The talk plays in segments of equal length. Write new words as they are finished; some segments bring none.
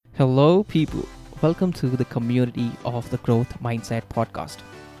Hello, people. Welcome to the community of the Growth Mindset podcast.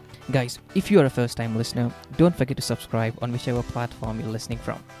 Guys, if you are a first time listener, don't forget to subscribe on whichever platform you're listening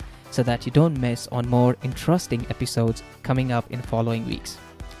from so that you don't miss on more interesting episodes coming up in following weeks.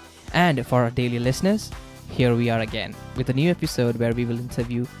 And for our daily listeners, here we are again with a new episode where we will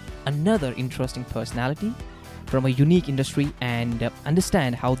interview another interesting personality from a unique industry and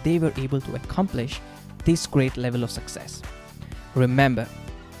understand how they were able to accomplish this great level of success. Remember,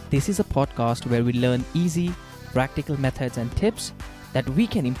 this is a podcast where we learn easy, practical methods and tips that we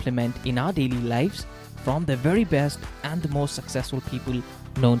can implement in our daily lives from the very best and the most successful people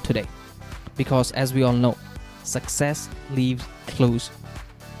known today. Because as we all know, success leaves clues.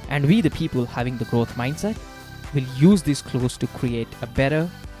 And we, the people having the growth mindset, will use these clues to create a better,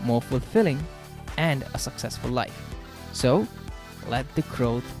 more fulfilling, and a successful life. So, let the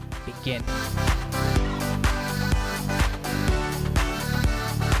growth begin.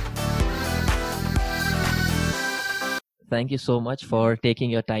 Thank you so much for taking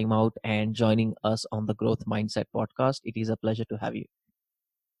your time out and joining us on the Growth Mindset podcast. It is a pleasure to have you.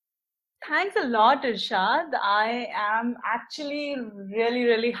 Thanks a lot, Irshad. I am actually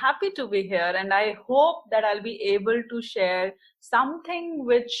really happy to be here, and I hope that I'll be able to share something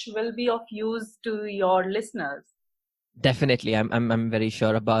which will be of use to your listeners. Definitely, I'm very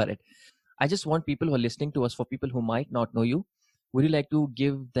sure about it. I just want people who are listening to us, for people who might not know you, would you like to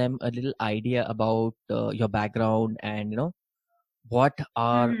give them a little idea about your background and what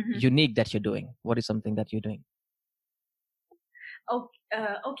are unique that you're doing? What is something that you're doing?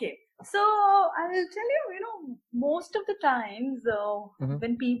 Okay. So I'll tell you, most of the times Mm-hmm.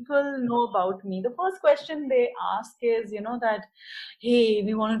 when people know about me, the first question they ask is, that, hey,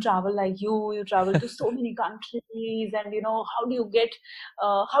 we want to travel like you travel to so many countries, and,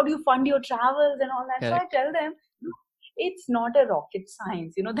 how do you fund your travels and all that? So I Correct. tell them, it's not a rocket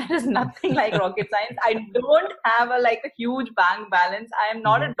science, there is nothing like rocket science. I don't have a huge bank balance. I am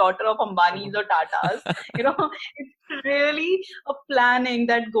not Mm-hmm. a daughter of Ambanis or Tatas. It's really a planning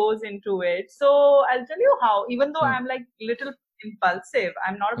that goes into it. So I'll tell you how, even though I'm like little impulsive,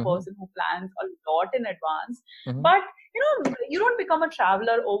 I'm not a Mm-hmm. person who plans a lot in advance. Mm-hmm. But you don't become a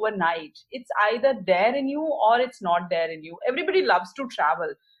traveler overnight. It's either there in you or it's not there in you. Everybody loves to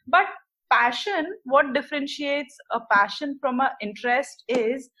travel, but passion, what differentiates a passion from an interest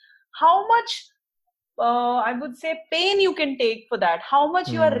is how much, I would say, pain you can take for that, how much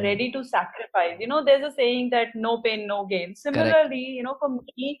you are Mm. ready to sacrifice. There's a saying that no pain, no gain. Correct. Similarly, for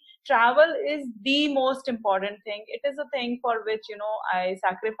me, travel is the most important thing. It is a thing for which, I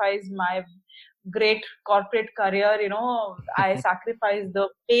sacrifice my great corporate career. I sacrificed the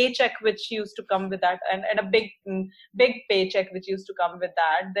paycheck which used to come with that, and a big paycheck which used to come with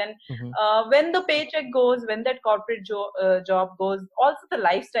that. Then Mm-hmm. when the paycheck goes, when that corporate job goes, also the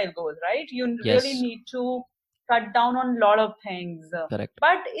lifestyle goes, right? You really Yes. need to cut down on a lot of things. Correct.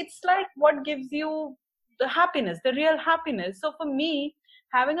 But it's like what gives you the happiness, the real happiness. So for me,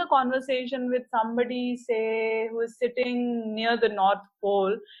 having a conversation with somebody, say, who is sitting near the North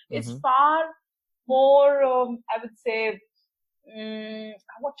Pole is Mm-hmm. far more, I would say,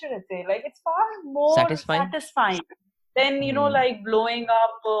 what should I say? Like, it's far more Satisfying. satisfying than, Mm. like blowing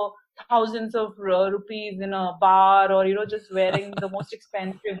up thousands of rupees in a bar, or, just wearing the most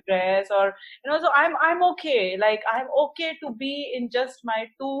expensive dress, or, so I'm okay. Like, I'm okay to be in just my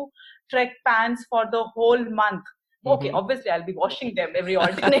two trek pants for the whole month. Okay, Mm-hmm. obviously I'll be washing them every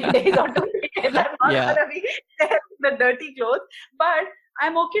alternate days or 2 days. I'm not Yeah. gonna be the dirty clothes, but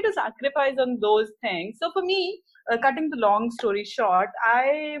I'm okay to sacrifice on those things. So for me, cutting the long story short,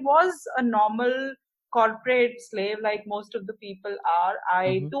 I was a normal corporate slave like most of the people are. I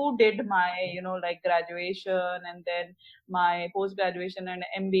Mm-hmm. too did my, like graduation, and then my post graduation and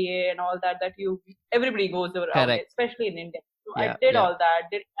MBA and all that everybody goes around, Correct. especially in India. So I Yeah. did Yeah. all that,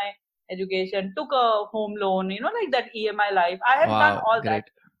 did my education, took a home loan, like that EMI life. I have done Wow. all that.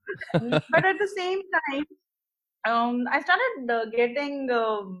 Great. But at the same time, I started getting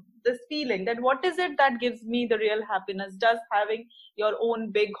this feeling that what is it that gives me the real happiness? Does having your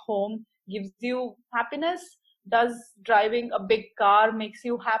own big home gives you happiness? Does driving a big car makes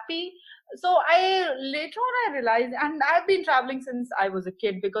you happy? So I later on I realized, and I've been traveling since I was a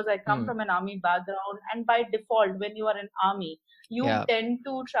kid because I come Hmm. from an army background, and by default, when you are in army, you Yeah. tend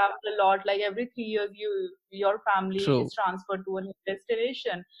to travel a lot. Like every 3 years, your family True. is transferred to a new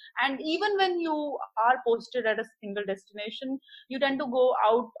destination, and even when you are posted at a single destination, you tend to go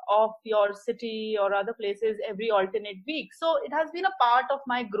out of your city or other places every alternate week. So it has been a part of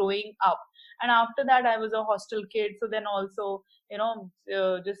my growing up. And after that, I was a hostel kid, so then also,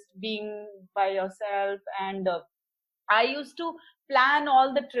 just being by yourself, and I used to plan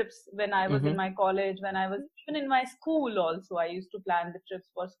all the trips when I was in Mm-hmm. my college, when I was even in my school also. I used to plan the trips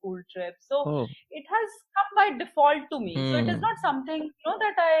for school trips. So Oh. it has come by default to me. So it is Hmm. not something,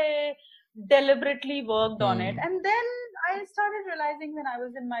 that I deliberately worked on it. Hmm. And then I started realizing when I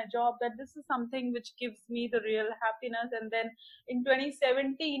was in my job that this is something which gives me the real happiness. And then in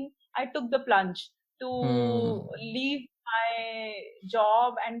 2017, I took the plunge to Hmm. leave my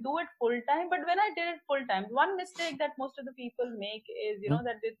job and do it full time. But when I did it full time, one mistake that most of the people make is, Hmm.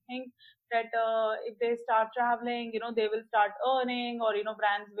 that they think that if they start traveling, they will start earning, or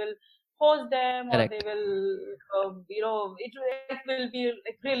brands will host them, or they Correct. will, life will be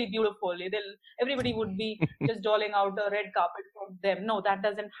like really beautiful. They'll Everybody would be just doling out a red carpet for them. No, that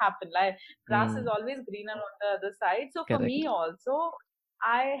doesn't happen. Like, grass is Hmm. always greener on the other side. So for me Correct. also,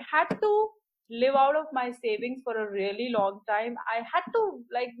 I had to live out of my savings for a really long time. I had to,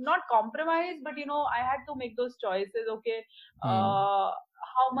 like, not compromise, but I had to make those choices. Okay, Hmm.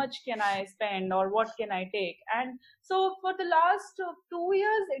 how much can I spend, or what can I take? And so for the last 2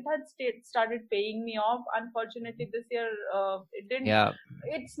 years, it had started paying me off. Unfortunately, this year it didn't. Yeah.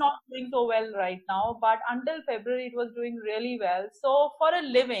 It's not doing so well right now, but until February, it was doing really well. So for a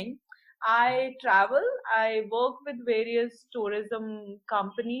living, I travel. I work with various tourism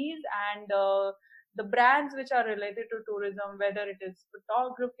companies, and the brands which are related to tourism, whether it is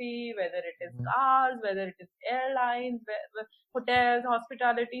photography, whether it is Hmm. cars, whether it is airlines, hotels,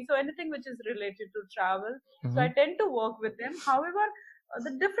 hospitality, so anything which is related to travel. So I Hmm. tend to work with them. However,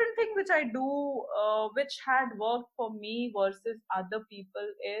 the different thing which I do, which had worked for me versus other people,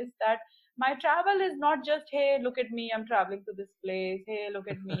 is that my travel is not just, hey, look at me, I'm traveling to this place, hey, look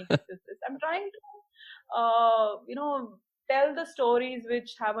at me, this. I'm trying to tell the stories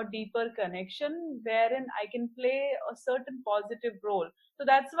which have a deeper connection, wherein I can play a certain positive role. So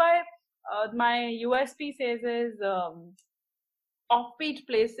that's why my USP says is, offbeat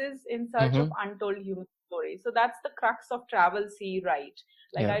places in search of Hmm. untold human stories. So that's the crux of travel see, right?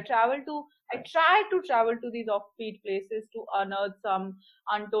 Like, Yeah. I try to travel to these offbeat places to unearth some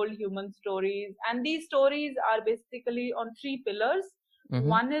untold human stories. And these stories are basically on three pillars. Hmm.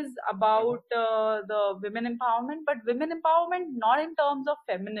 One is about the women empowerment, but women empowerment not in terms of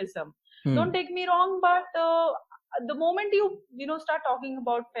feminism. Don't Hmm. take me wrong, but the moment you start talking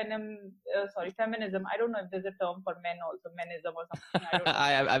about feminism, I don't know if there's a term for men also, menism or something, I don't know.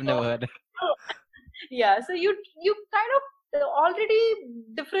 I've So never heard. yeah, so you kind of already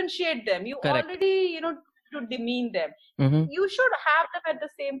differentiate them, you Correct. already to demean them. Hmm. You should have them at the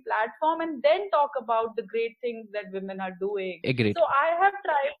same platform, and then talk about the great things that women are doing. Agreed. So I have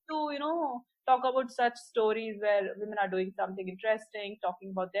tried to talk about such stories where women are doing something interesting,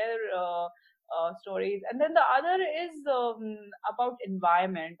 talking about their stories. And then the other is about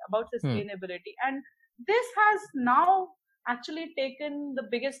environment, about Hmm. sustainability. And this has now actually taken the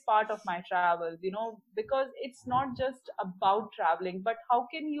biggest part of my travels, because it's not just about traveling, but how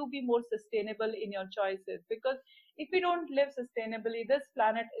can you be more sustainable in your choices? Because if we don't live sustainably, this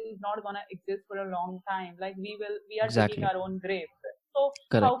planet is not going to exist for a long time. Like, we are digging Exactly. our own grave. So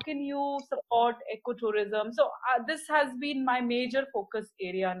how Correct. can you support ecotourism? So this has been my major focus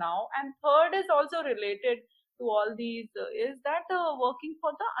area now. And third is also related to all these, is that working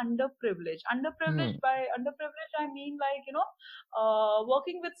for the underprivileged. Hmm. By underprivileged, I mean, like,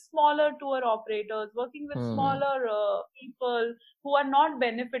 working with smaller tour operators, working with Hmm. smaller people who are not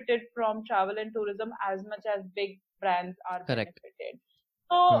benefited from travel and tourism as much as big brands are Correct. benefited.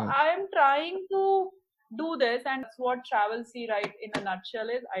 So Hmm. I am trying to do this, and that's what Travel See Write in a nutshell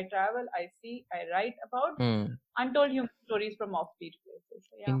is. I travel, I see, I write about Hmm. untold human stories from offbeat places.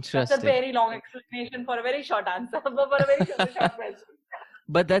 So yeah, that's a Interesting. very long explanation for a very short answer, but for a very short question.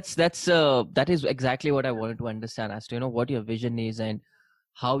 But that is exactly what I wanted to understand as to what your vision is and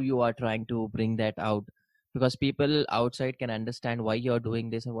how you are trying to bring that out, because people outside can understand why you're doing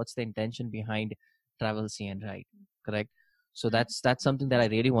this and what's the intention behind travel see and right. Correct. So that's something that I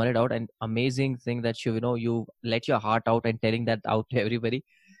really wanted out, and amazing thing that you let your heart out and telling that out to everybody.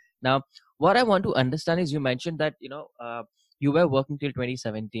 Now, what I want to understand is, you mentioned that you were working till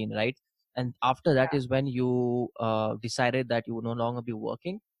 2017, right? And after that Yeah. is when you decided that you will no longer be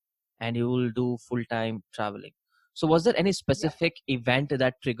working and you will do full time traveling. So, was there any Yeah. specific event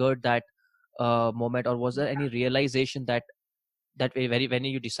that triggered that moment, or was there any realization that when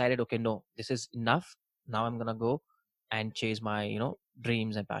you decided, okay, no, this is enough. Now I'm gonna go and chase my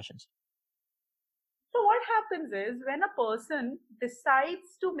dreams and passions. So what happens is, when a person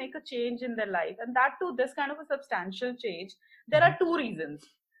decides to make a change in their life, and that too, this kind of a substantial change, there Hmm. are two reasons.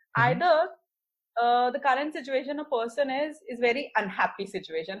 Hmm. Either the current situation a person is very unhappy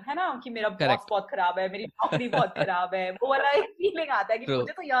situation है ना कि मेरा boss Correct. बहुत खराब है मेरी नौकरी बहुत खराब है वो वाला एक फीलिंग आता है कि True.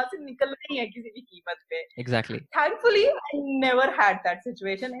 मुझे तो यहाँ से निकलना ही है किसी भी कीमत पे. Exactly. Thankfully, I never had that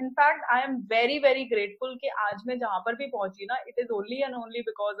situation. In fact, I am very, very grateful कि आज मैं जहाँ पर भी पहुंची ना, it is only and only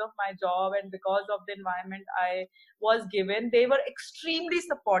because of my job and because of the environment I was given. They were extremely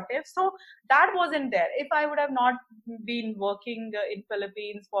supportive. So that wasn't there. If I would have not been working in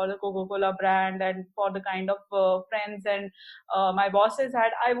Philippines for the Coca-Cola brand and for the kind of friends and my bosses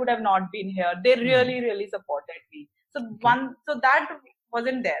had, I would have not been here. They Hmm. really, really supported me. So Okay. so that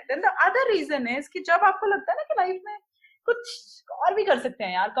wasn't there. Then the other reason is कि जब आपको लगता है ना कि life में कुछ और भी कर सकते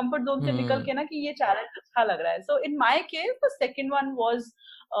हैं यार कंफर्ट जोन से निकल Hmm. के ना कि ये चैलेंज अच्छा लग रहा है. So in my case, the second one was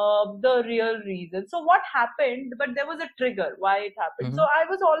the real reason. So what happened? But there was a trigger why it happened. Hmm. So I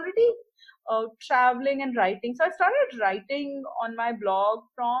was already traveling and writing. So I started writing on my blog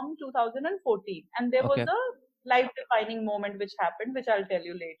from 2014, and there was Okay. a life defining moment which happened, which I'll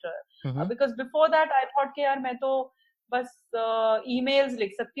tell you later. Hmm. Because before that, I thought कि यार मैं तो बस emails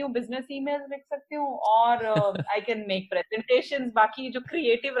लिख सकती हूँ, business emails लिख सकती हूँ और आई कैन मेक प्रेजेंटेशंस. बाकी जो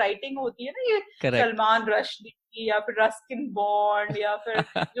क्रिएटिव राइटिंग होती है ना, ये Correct. सलमान रश्दी या फिर रस्किन बॉन्ड या फिर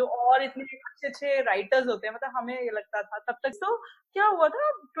जो और इतने अच्छे अच्छे राइटर्स होते हैं, मतलब हमें ये लगता था तब तक. तो क्या हुआ था,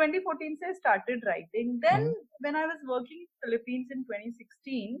 2014 से started writing. Then Hmm. When I was working in Philippines in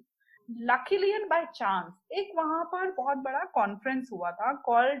 2016, luckily and by chance एक वहां पर बहुत बड़ा कॉन्फ्रेंस हुआ था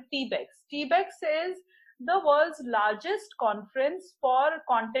called TBEX. TBEX is the world's largest conference for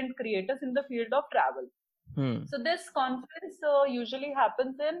content creators in the field of travel. Hmm. So this conference usually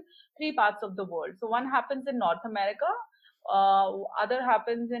happens in three parts of the world. So one happens in North America, other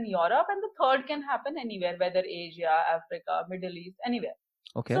happens in Europe, and the third can happen anywhere, whether Asia, Africa, Middle East, anywhere.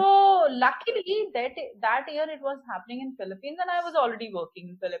 Okay. So luckily that year it was happening in Philippines, and I was already working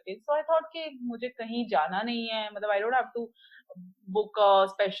in Philippines. So I thought कि मुझे कहीं जाना नहीं है, मतलब I don't have to book a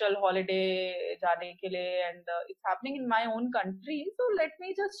special holiday जाने के लिए, and it's happening in my own country. So let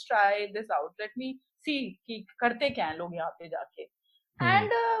me just try this out. Let me see कि करते क्या हैं लोग यहाँ पे जाके. Hmm.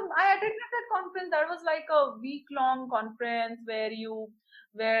 And I attended that conference. That was like a week-long conference where you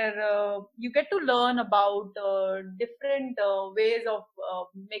get to learn about different ways of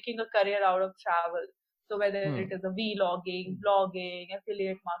making a career out of travel. So whether it Hmm. is a vlogging, blogging,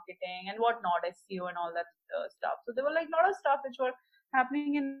 affiliate marketing, and whatnot, SEO and all that stuff. So there were like a lot of stuff which were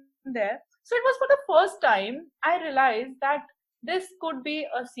happening in there. So it was for the first time I realized that this could be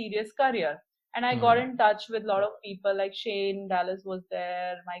a serious career. And I got Hmm. in touch with a lot of people like Shane Dallas was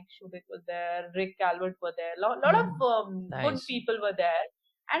there, Mike Shubik was there, Rick Calvert were there. Lot of good Nice. people were there,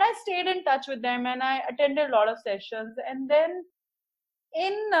 and I stayed in touch with them and I attended a lot of sessions. And then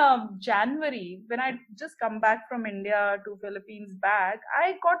in January, when I just come back from India to Philippines back,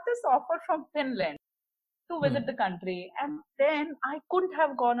 I got this offer from Finland to Hmm. visit the country. And then I couldn't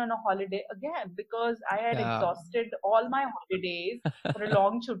have gone on a holiday again because I had Yeah. exhausted all my holidays for a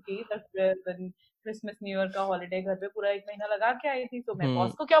long chutti. That when Christmas, New Year का holiday घर पे पूरा एक महीना लगा के आई थी, तो मैं Hmm.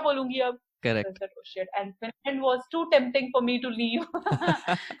 बॉस को क्या बोलूंगी अब. So I Correct. said, oh shit. And Finland was too tempting for me to leave.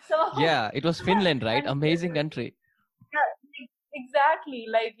 So, Yeah, it was Finland, right? and Amazing country. yeah, exactly.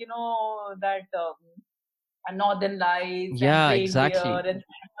 Like, that Northern Lights and Yeah, reindeer exactly. and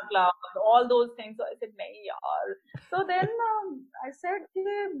Santa Claus, all those things. So I said, नहीं यार. So then I said कि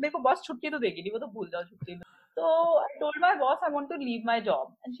मेरे को boss छुट्टी तो देगी नहीं, वो तो भूल जाओ छुट्टी में. So I told my boss I want to leave my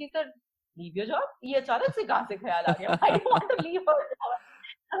job, and she said, leave your job? ये अचानक से कहाँ से ख्याल आ गया? Why do you want to leave your job?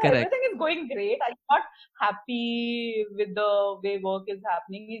 Correct. Everything is going great. I'm not happy with the way work is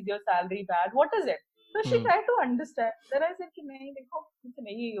happening. Is your salary bad? What is it? So she Hmm. tried to understand. Then I said कि नहीं देखो मुझसे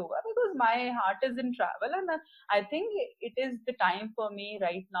नहीं होगा because my heart is in travel, and I think it is the time for me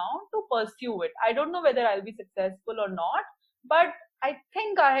right now to pursue it. I don't know whether I'll be successful or not, but I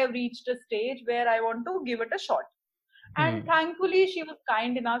think I have reached a stage where I want to give it a shot. And Hmm. thankfully, she was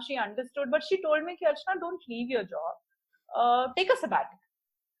kind enough. She understood, but she told me, Archana, don't leave your job. Take a sabbatical.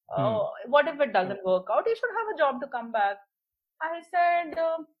 Hmm. What if it doesn't work out? You should have a job to come back. I said,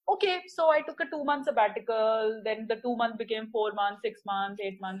 okay. So I took a 2 month sabbatical. Then the 2 month became 4 months, 6 months,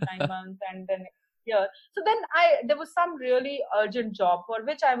 8 months, 9 months, and then year. So then there was some really urgent job for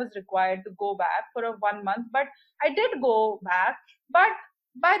which I was required to go back for a 1 month. But I did go back. But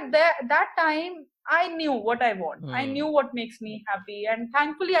by that time, I knew what I want. I Hmm. knew what makes me happy, and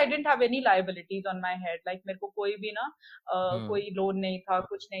thankfully, I didn't have any liabilities on my head. Like मेरे को कोई भी ना Hmm. कोई loan नहीं था,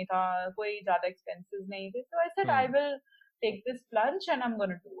 कुछ नहीं था, कोई ज्यादा expenses नहीं थे. So I said I Hmm. will take this plunge and I'm going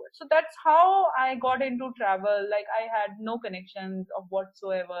to do it. So that's how I got into travel. Like I had no connections of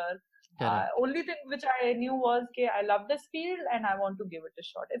whatsoever. Correct. Only thing which I knew was कि I love this field and I want to give it a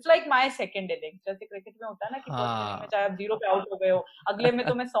shot. It's like my second innings. जैसे cricket में होता है ना कि first inning में हाँ. चाहे आप 0 पे आउट हो गए हो, अगले में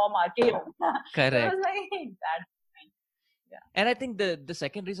तो मैं 100 मार के ही रहूंगा. So it was Correct. like that. Yeah. And I think the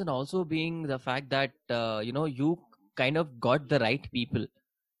second reason also being the fact that you kind of got the right people,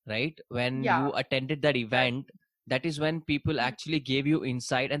 right? When Yeah. you attended that Right. event, that is when people Mm. actually gave you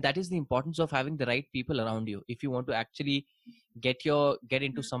insight, and that is the importance of having the right people around you. If you want to actually get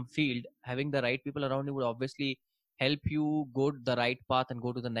into Mm. some field, having the right people around you would obviously help you go to the right path and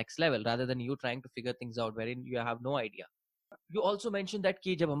go to the next level, rather than you trying to figure things out wherein you have no idea. You also mentioned that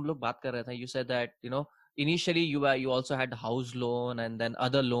कि जब हम लोग बात कर रहे थे, you said that initially you also had house loan and then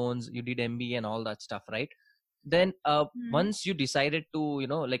other loans, you did MBA and all that stuff, right? Then Mm. once you decided to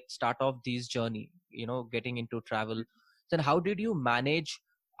like start off this journey, getting into travel, then how did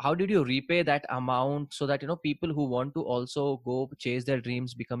you repay that amount so that people who want to also go chase their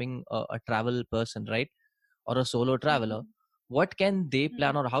dreams becoming a travel person, right, or a solo traveler, Mm. what can they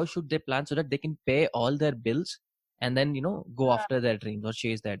plan, Mm. or how should they plan so that they can pay all their bills and then go Uh, after their dreams or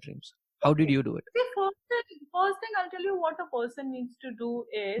chase their dreams? How did okay. you do it? See, first thing I'll tell you what a person needs to do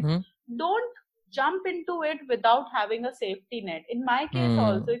is Hmm. don't jump into it without having a safety net. In my case,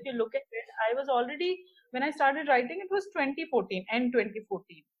 also, Hmm. if you look at it, I was already, when I started writing, it was 2014 and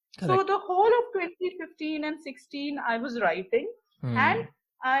 2014. So Correct. the whole of 2015 and 16, I was writing, and Hmm.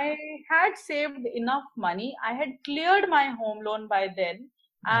 I had saved enough money. I had cleared my home loan by then.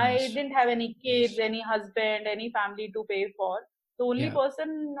 I Nice. didn't have any kids, any husband, any family to pay for. The only Yeah.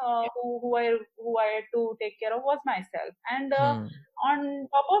 person who I had to take care of was myself. And Hmm. on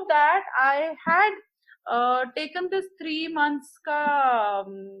top of that, I had taken this 3 months का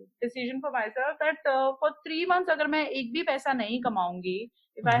decision for myself that for 3 months अगर मैं एक भी पैसा नहीं कमाऊंगी,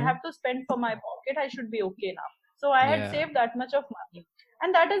 if I Hmm. have to spend for my pocket, I should be okay now. So I had Yeah. saved that much of money.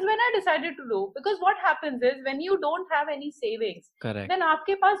 And that is when I decided to do. Because what happens is when you don't have any savings, Correct. then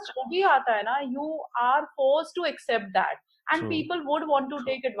आपके पास जो भी आता है ना, you are forced to accept that. And True. people would want to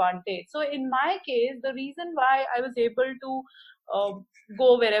take advantage. So in my case, the reason why I was able to uh,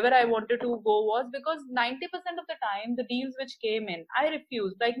 go wherever I wanted to go was because 90% of the time the deals which came in, I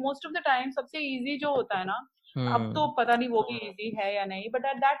refused. Like most of the time, सबसे easy जो होता है ना, अब तो Hmm. पता नहीं वो भी easy है या नहीं, but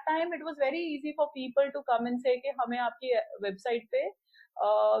at that time it was very easy for people to come and say कि हमें आपकी website पे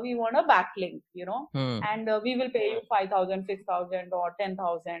we want a backlink, Hmm. and we will pay you 5,000, 6,000, or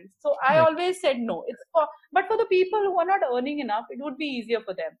 10,000. So I Correct. always said no. But for the people who are not earning enough, it would be easier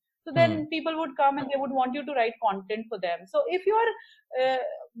for them. So Hmm. then people would come and they would want you to write content for them. So if you are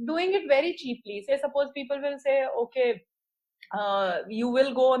doing it very cheaply, say suppose people will say, okay, you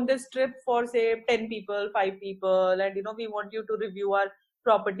will go on this trip for say 10 people, 5 people, and we want you to review our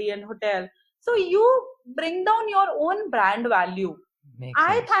property and hotel. So you bring down your own brand value. Makes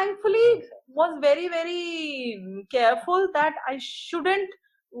I sense. thankfully was very, very careful that I shouldn't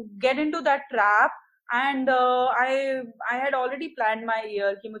get into that trap. And I had already planned my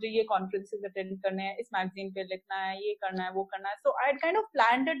year कि मुझे ये conferences attend करने हैं, इस magazine पे लिखना है, ये करना है, वो करना है. So I had kind of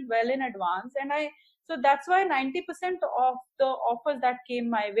planned it well in advance, and so that's why 90% of the offers that came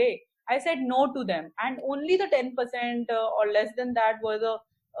my way, I said no to them, and only the 10% or less than that were the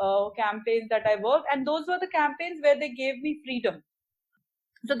campaigns that I worked, and those were the campaigns where they gave me freedom.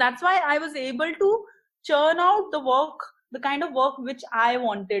 So that's why I was able to churn out the kind of work which I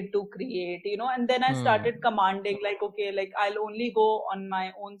wanted to create, and then I started Hmm. commanding, like, okay, like I'll only go on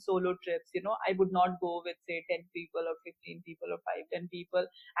my own solo trips, I would not go with say 10 people or 15 people or 5, 10 people.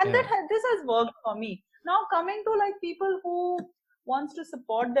 And Yeah. this has worked for me. Now coming to like people who wants to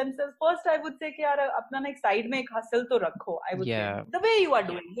support themselves, first I would say कि यार अपना ना एक side में एक hustle तो रखो. I would say Yeah. the way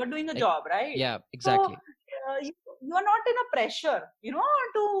you're doing a Like, job, right? yeah, So exactly. you are not in a pressure,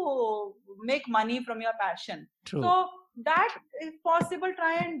 to make money from your passion. True. So that, if possible,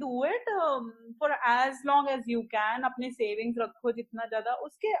 try and do it for as long as you can. अपने savings रखो जितना ज़्यादा.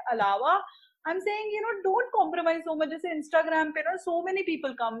 उसके अलावा, I'm saying, don't compromise so much. जैसे Instagram पे ना, so many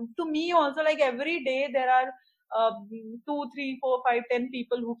people come to me also. Like every day there are 2, 3, 4, 5, 10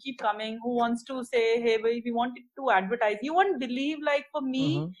 people who keep coming, who wants to say, hey, we wanted to advertise. You won't believe, like for me,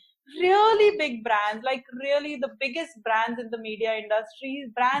 Mm-hmm. really big brands, like really the biggest brands in the media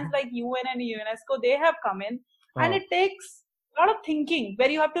industry, brands Mm-hmm. like UN and UNESCO, they have come in, and Oh. it takes a lot of thinking where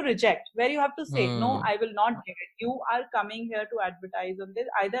you have to reject, where you have to say, no, Hmm. I will not give it. You are coming here to advertise on this.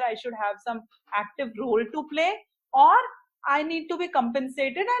 Either I should have some active role to play, or I need to be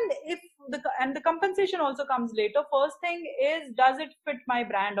compensated. And if the compensation also comes later. First thing is, does it fit my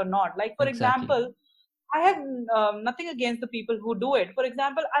brand or not? Like for Exactly. example, I have nothing against the people who do it. For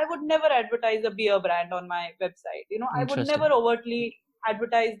example, I would never advertise a beer brand on my website. I would never Interesting. overtly.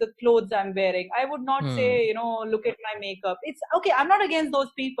 advertise the clothes I'm wearing. I would not say, Hmm. look at my makeup. It's okay, I'm not against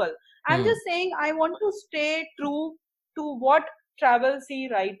those people. I'm Hmm. just saying I want to stay true to what travel see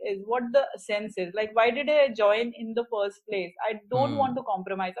right is, what the sense is. Like, why did I join in the first place? I don't want Hmm. to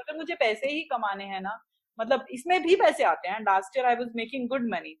compromise. अगर मुझे पैसे ही कमाने हैं ना, मतलब इसमें भी पैसे आते हैं, last year I was making good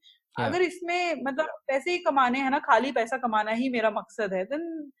money, Yeah. अगर इसमें मतलब पैसे ही कमाने हैं ना, खाली पैसा कमाना ही मेरा मकसद है, then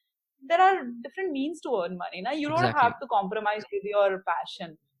there are different means to earn money na, you don't have Exactly. to compromise with your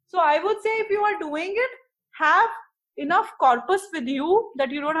passion. So I would say, if you are doing it, have enough corpus with you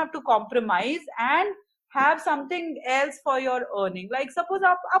that you don't have to compromise, and have something else for your earning. Like suppose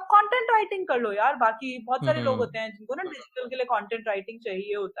आप content writing कर लो यार, बाकी बहुत सारे लोग Hmm. होते हैं जिनको ना digital के लिए content writing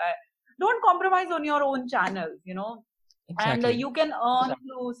चाहिए होता है. Don't compromise on your own channels, and Exactly. you can earn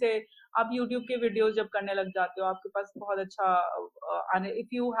through, say, आप YouTube के वीडियोस जब करने लग जाते हो, आपके पास बहुत अच्छा if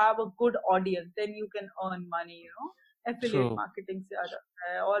you have a good audience, then you can earn money, affiliate True. marketing से आ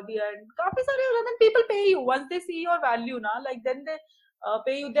जाता है, और भी है काफी सारे हो जाते हैं. People pay you once they see your value ना, like then they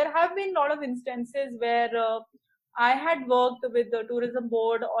pay you. There have been a lot of instances where I had worked with the tourism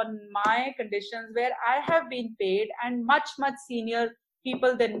board on my conditions, where I have been paid, and much senior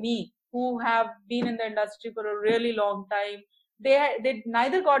people than me who have been in the industry for a really long time, they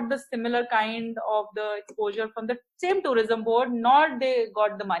neither got the similar kind of the exposure from the same tourism board, nor they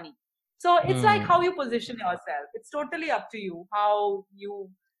got the money. So it's like Hmm. how you position yourself. It's totally up to you how you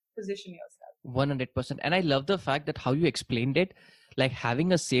position yourself. 100%. And I love the fact that how you explained it, like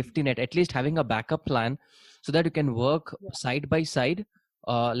having a safety net, at least having a backup plan so that you can work Yeah, side by side.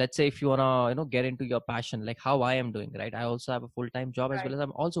 Let's say if you wanna, get into your passion, like how I am doing, right? I also have a full-time job as well right. as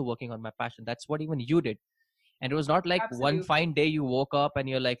I'm also working on my passion. That's what even you did. And it was not like one Absolutely. fine day you woke up and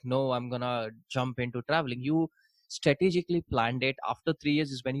you're like, no, I'm gonna jump into traveling. You strategically planned it. After 3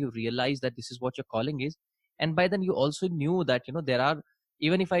 years is when you realize that this is what your calling is. And by then you also knew that, there are,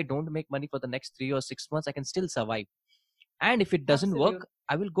 even if I don't make money for the next 3 or 6 months, I can still survive. And if it doesn't work, Absolutely.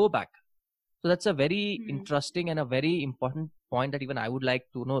 I will go back. So that's a very Hmm. interesting and a very important point that even I would like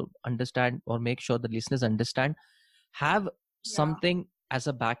to understand or make sure the listeners understand. Have Yeah. something as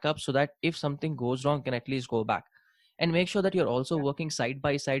a backup so that if something goes wrong, you can at least go back. And make sure that you're also Yeah. working side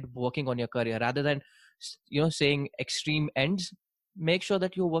by side, working on your career rather than saying extreme ends. Make sure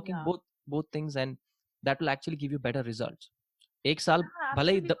that you're working Yeah. both things, and that will actually give you better results. एक साल Yeah,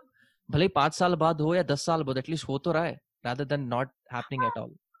 भले ही absolutely. भले ही 5 साल बाद हो या 10 साल बाद, एटलीस्ट हो तो रहा है rather than not happening at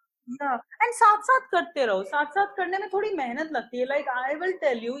all. या एंड साथ साथ करते रहो. साथ साथ करने में थोड़ी मेहनत लगती है. Like I will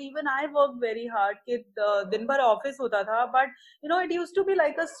tell you, even I work very hard कि दिन भर ऑफिस होता था, but it used to be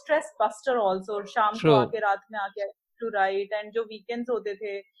like a stress buster also. शाम को True. आके, रात में आके टू राइट, एंड जो वीकेंड्स होते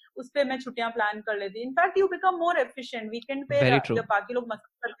थे उस पे मैं छुट्टियां प्लान कर लेती. In fact you become more efficient. Weekend पे Very true. जब बाकी लोग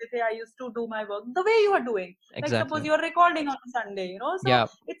मस्ती करते थे, I used to do my work the way you are doing. Like suppose Exactly. You are recording on Sunday, so Yeah,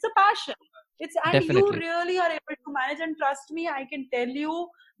 it's a passion. It's, and you definitely. really are able to manage, and trust me, I can tell you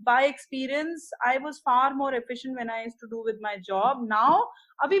by experience, I was far more efficient when I used to do with my job. Now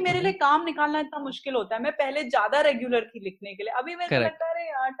अभी मेरे लिए Hmm. काम निकालना इतना मुश्किल होता है. मैं पहले ज्यादा रेगुलर थी लिखने के लिए, अभी मेरे को Correct. लगता है अरे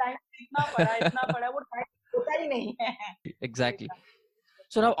यार टाइम इतना पड़ा वो टाइम होता ही नहीं है. तो Exactly. इतना.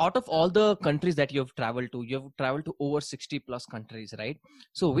 So now, out of all the countries that you've traveled to over 60 plus countries, right?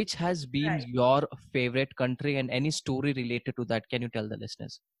 So which has been Right. your favorite country, and any story related to that? Can you tell the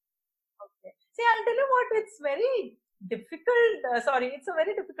listeners? Okay. See, I'll tell you what, it's very difficult. Sorry, it's a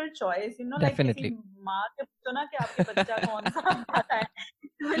very difficult choice. Like किसी Definitely. माँ के पूछो ना कि आपके बच्चा कौन सा आता है.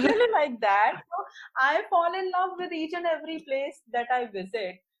 It's literally like that. So I fall in love with each and every place that I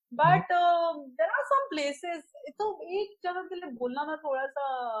visit. Mhm. But there are some places. तो एक जगह के लिए बोलना ना थोड़ा सा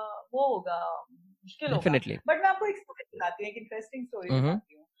वो होगा, मुश्किल होगा. Definitely. बट मैं आपको एक स्टोरी बताती हूँ, एक इंटरेस्टिंग स्टोरी Mm-hmm.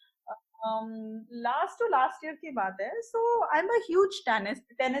 बताती हूँ. Last to last year की बात है. So I'm a huge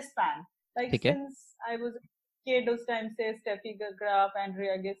tennis fan. Like ठीक है. since I was a kid, उस टाइम से स्टेफी ग्राफ,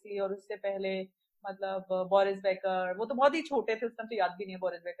 एंड्रिया गेसी, और उससे पहले मतलब बोरिस बेकर. वो तो बहुत ही छोटे थे उस टाइम, तो याद भी नहीं है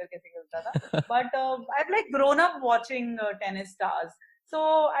बोरिस बेकर कैसे खेलता था. But I've like grown up watching tennis stars. So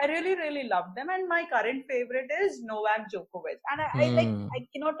I really love them, and my current favorite is Novak Djokovic. And Hmm. I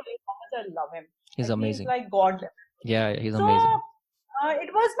cannot tell you how much I love him. He's Like he's amazing. like God level. Yeah, he's So amazing.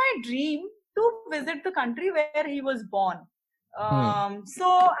 it was my dream to visit the country where he was born. Hmm.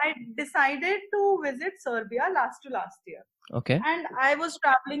 So I decided to visit Serbia last to last year. Okay. And I was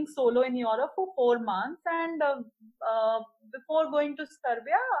traveling solo in Europe for 4 months. And before going to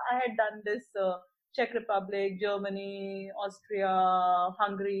Serbia, I had done this Czech Republic, Germany, Austria,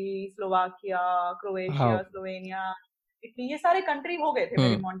 Hungary, Slovakia, Croatia, Wow. Slovenia, Italy. ये सारे country हो गए थे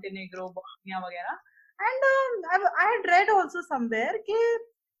मेरे, Hmm. Montenegro, Bosnia वगैरह. And I had read also somewhere कि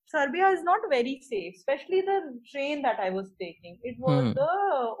Serbia is not very safe, especially the train that I was taking. It was hmm. the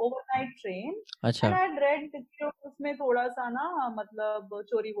overnight train, and अच्छा. I had read कि उसमें थोड़ा सा ना मतलब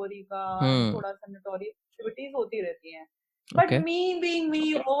चोरी वोरी का and हम्म. थोड़ा सा notorious activities होती रहती हैं. But Okay. me being me,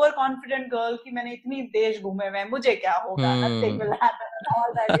 overconfident girl कि मैंने इतनी देश घूमे हुए हैं, मुझे क्या होगा, nothing will hmm. happen and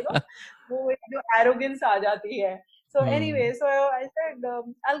all that, you know, वो एक जो arrogance आ जाती है. So anyway, hmm. so I said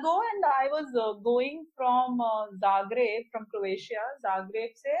I'll go, and I was going from Zagreb, from Croatia,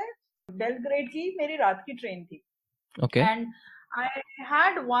 Zagreb से बेलग्रेड की मेरी रात की ट्रेन थी. Okay. And I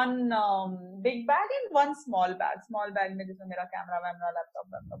had one big bag and one small bag. Small bag में जिसमें मेरा camera वैमरा laptop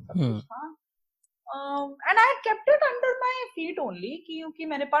वैपटॉप सब कुछ हम्म. था. And I kept it under my feet only, क्योंकि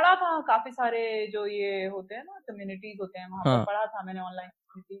मैंने पढ़ा था काफी सारे जो ये होते हैं ना कम्युनिटीज होते हैं वहां पर, हाँ. पढ़ा था मैंने ऑनलाइन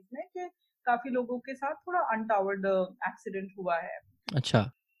कम्युनिटीज में कि काफी लोगों के साथ थोड़ा अनटावर्ड एक्सीडेंट हुआ है. अच्छा.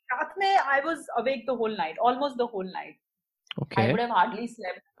 रात में I was awake the whole night, almost the whole night. I Okay. would have hardly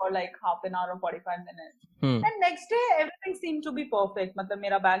slept for like half an hour or 45 minutes. Hmm. And next day everything seemed to be perfect. मतलब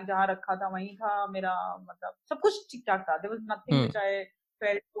मेरा bag जहाँ रखा था वहीं था, मेरा मतलब सब कुछ ठीक ठाक था. There was nothing hmm. which I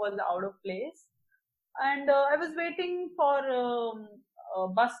felt was out of place. And I was waiting for a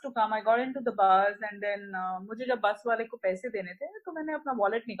bus to come. I got into the bus, and then मुझे जब बस वाले को पैसे देने थे तो मैंने अपना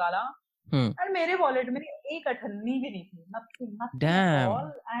वॉलेट निकाला, हम्म. और मेरे वॉलेट में एक अठन्नी भी नहीं थी. nothing, nothing at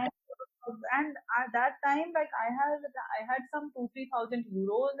all. Damn. And at that time, like I had some 2-3 thousand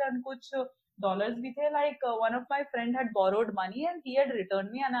euros and कुछ dollars भी थे. Like one of my friend had borrowed money and he had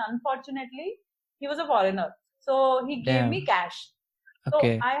returned me, and unfortunately he was a foreigner, so he gave me Damn. cash. So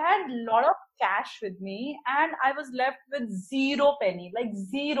Okay. I had lot of cash with me, and I was left with zero penny, like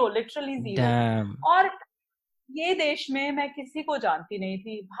zero, literally zero. Damn. और ये देश में मैं किसी को जानती नहीं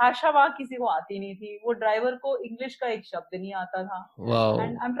थी, भाषा वहाँ किसी को आती नहीं थी, वो ड्राइवर को इंग्लिश का एक शब्द नहीं आता था. And Wow. I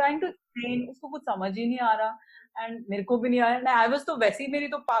am trying to explain, उसको कुछ समझ ही नहीं आ रहा, एंड मेरे को भी नहीं आ रहा. आई वाज तो वैसे ही मेरी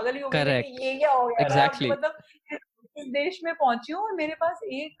तो पागल ही हो गई थी Correct. कि ये क्या हो गया. मैं Exactly. मतलब इस देश में पहुंची हूँ और मेरे पास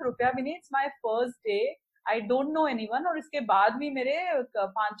 1 रुपया भी नहीं. It's my first day, I don't know anyone, और इसके बाद भी मेरे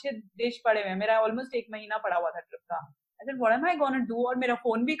 5-6 देश पड़े हुए हैं. मेरा ऑलमोस्ट 1 महीना पड़ा हुआ था ट्रिप का. I said, what am I gonna do? और मेरा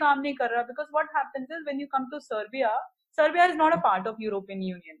फोन भी काम नहीं कर रहा, because what happens is when you come to Serbia, Serbia is not a part of European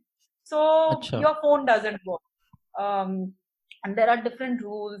Union, so अच्छा. your phone doesn't work. And there are different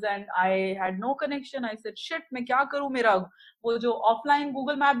rules, and I had no connection. I said, shit, मैं क्या करूँ? मेरा वो जो offline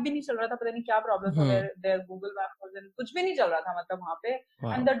Google map भी नहीं चल रहा था, पता नहीं क्या प्रॉब्लम था. देयर गूगल मैप कुछ भी नहीं चल रहा था मतलब वहाँ पे.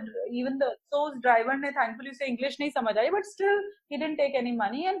 Wow. And even the driver ने thankfully उसे इंग्लिश नहीं समझ आई, but still he didn't take any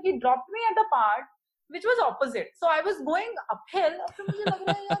money, and he dropped me at a part which was opposite. So I was going uphill. अब तो मुझे लग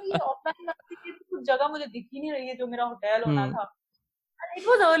रहा है यार ये ऑफलाइन मैप की कुछ जगह मुझे दिख ही नहीं रही है जो मेरा होटल होना था. And it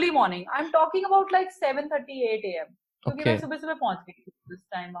was early morning. I'm talking about like 7:38 a.m. क्योंकि मैं Okay. सुबह सुबह पहुंच गई थी उस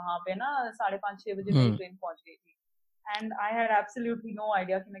टाइम वहां पे ना, 5:30-6 बजे मेरी ट्रेन पहुंच गई थी. And I had absolutely no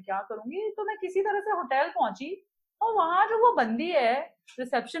idea कि मैं क्या करूंगी. तो मैं किसी तरह से होटल पहुंची, और वहां जो वो बंदी है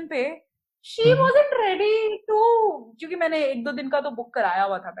रिसेप्शन पे, शी वॉजंट रेडी टू, क्योंकि मैंने 1-2 दिन का तो बुक कराया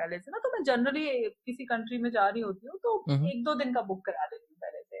हुआ था पहले से ना, तो मैं जनरली किसी कंट्री में जा रही होती हूँ तो 1-2 दिन का बुक करा देती हूँ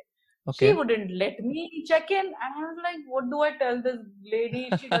पहले से. Okay. She wouldn't let me check in, and I was like, what do I tell this lady?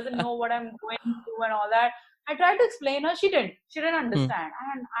 She doesn't know what I'm going through and all that. I tried to explain her. She didn't understand,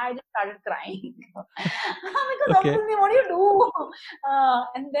 and I just started crying because Okay. obviously, what do you do?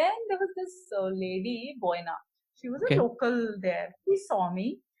 And then there was this lady, Boina. She was Okay. a local there. She saw me,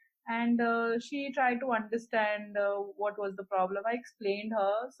 and she tried to understand what was the problem. I explained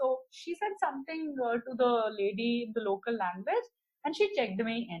her, so she said something to the lady in the local language, and she checked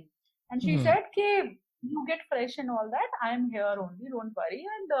me in, and she said, "Okay, you get fresh and all that. I am here only. Don't worry.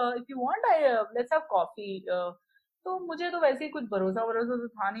 And if you want, let's have coffee." तो मुझे तो वैसे ही कुछ भरोसा वरोसा तो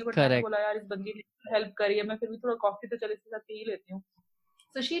था नहीं, but मैंने Correct. बोला यार इस बंदी ने हेल्प करी है, मैं फिर भी थोड़ा कॉफी तो चल इसके साथ पी ही लेती हूँ.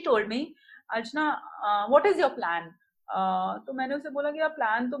 So she told me, Archana, what is your plan? तो मैंने उसे बोला कि यार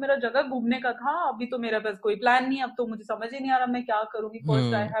प्लान तो मेरा जगह घूमने का था, अभी तो मेरे पास कोई प्लान नहीं है, अब तो मुझे समझ ही नहीं आ रहा मैं क्या करूंगी.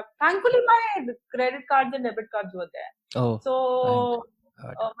 First I have thankfully my credit cards and debit cards होते हैं. Oh. So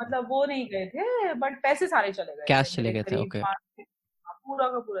God. मतलब वो नहीं गए थे, बट पैसे सारे चले गए Cash थे चले मेरे गए थे. करीब Okay. 5, पूरा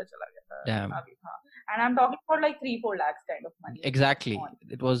का पूरा चला गया था. Damn. अभी था, and I'm talking about like 3-4 lakhs kind of money. Exactly. on.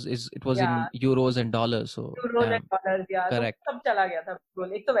 It was in Yeah, euros and dollars. So euros damn. And dollars, या तो Correct. सब चला गया था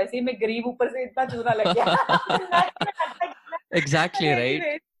बिल्कुल. एक तो वैसे ही मैं गरीब, ऊपर से इतना चूना लग गया. Exactly right.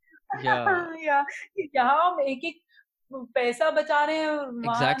 Yeah. या यहाँ हम एक एक पैसा बचा रहे हैं, वहाँ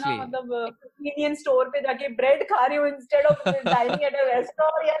ना Exactly. मतलब कन्वीनियंस स्टोर पे जाके ब्रेड खा रही हूँ instead of dining at a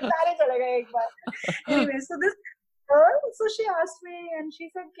restaurant. यार सारे चले गए एक बार. Anyway, so this So she asked me and she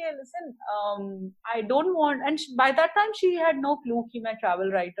said, okay, listen, I don't want, and by that time she had no clue कि मैं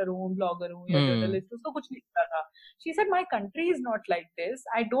travel writer हूँ, blogger हूँ या Hmm. journalist हूँ, उसको कुछ नहीं पता था. She said, my country is not like this.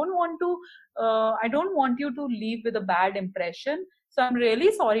 I don't want you to leave with a bad impression. So I'm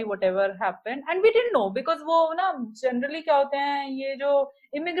really sorry whatever happened. And we didn't know because वो ना generally क्या होते हैं ये जो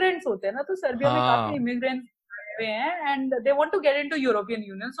immigrants होते हैं ना तो सर्बिया में काफी हाँ. immigrants आए हुए हैं and they want to get into European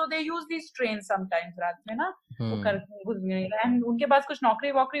Union, so they use these trains sometimes रात में ना वो कर Hmm. घुस गए and उनके पास कुछ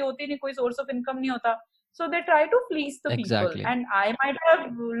नौकरी वोकरी होती नहीं, कोई source of income नहीं होता. So they try to fleece the people, Exactly. and I might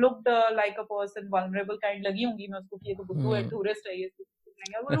have looked like a person vulnerable kind लगी होंगी मैं उसको कि ये तो बुद्धू है, Hmm. टूरिस्ट है, ये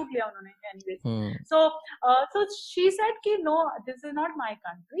वो लूट लिया उन्होंने anyways. Hmm. So she said कि no, this is not my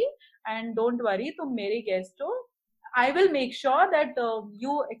country and don't worry, तुम मेरे guest हो. I will make sure that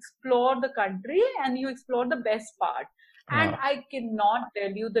you explore the country and you explore the best part. And Wow. I cannot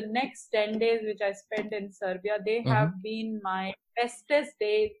tell you the next 10 days which I spent in Serbia, they Mm-hmm. have been my bestest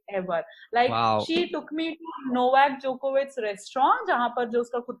days ever. Like Wow. she took me to Novak Djokovic's restaurant, जहाँ पर जो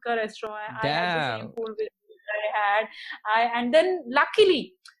उसका खुद का restaurant है. I had the same Damn. food which I had. And then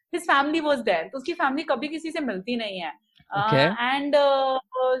luckily his family was there. तो उसकी family कभी किसी से मिलती नहीं है. Okay.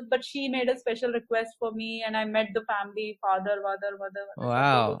 But she made a special request for me, and I met the family, father, mother, सब लोग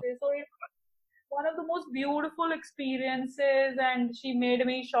Wow. थे. So it was one of the most beautiful experiences, and she made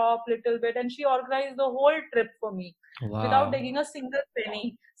me shop little bit, and she organized the whole trip for me without Wow. taking a single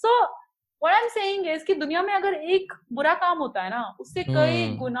penny. So what I'm saying is कि दुनिया में अगर एक बुरा काम होता है ना, उससे कई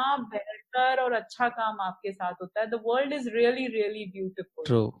Hmm. गुना बेहतर और अच्छा काम आपके साथ होता है. The world is really, really beautiful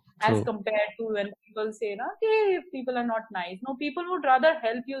True. as True. compared to when people say, na, okay, people are not nice. No, people would rather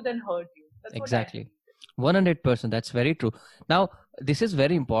help you than hurt you. That's what I Exactly. feel. 100%. That's very true. Now, this is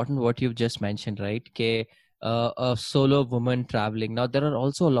very important what you've just mentioned, right? Ke, a solo woman traveling. Now, there are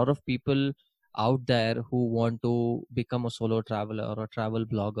also a lot of people out there who want to become a solo traveler or a travel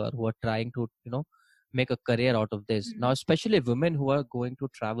blogger who are trying to, make a career out of this. Now, Mhm. especially women who are going to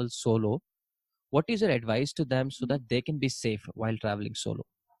travel solo, what is your advice to them so that they can be safe while traveling solo?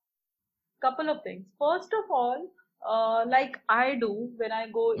 Couple of things. First of all, like I do when I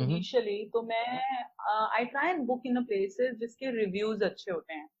go Mm-hmm. initially, तो मैं I try and book in a places जिसके reviews अच्छे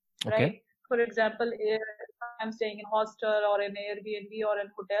होते हैं, Okay. right? For example, if I'm staying in hostel or in Airbnb or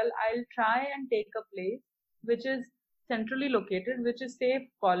in hotel, I'll try and take a place which is centrally located, which is safe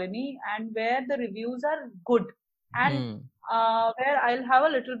colony, and where the reviews are good, and Hmm. where I'll have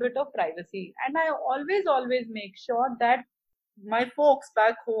a little bit of privacy. And I always make sure that my folks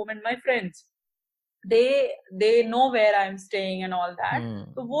back home and my friends they know where I'm staying and all that. Hmm.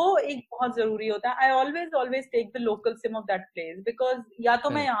 तो वो एक बहुत जरूरी होता है. I always take the local sim of that place because या तो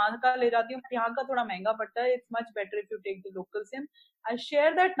मैं Correct. यहाँ का ले जाती हूँ, यहाँ का थोड़ा महंगा पड़ता है. It's much better if you take the local sim. I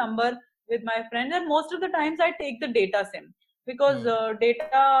share that number with my friends and most of the times I take the data sim because Hmm.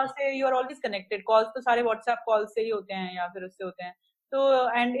 data से you are always connected. Calls तो सारे WhatsApp calls से ही होते हैं या फिर उससे होते हैं. तो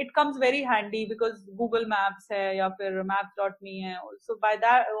and it comes very handy because Google Maps है या फिर maps.me है. So by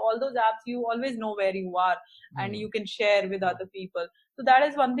that all those apps you always know where you are and Hmm. you can share with other people. So that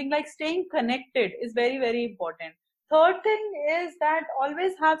is one thing, like staying connected is very, very important. Third thing is that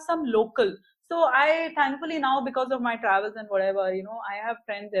always have some local. So I thankfully now because of my travels and whatever, I have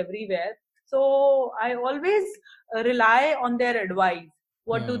friends everywhere. So I always rely on their advice.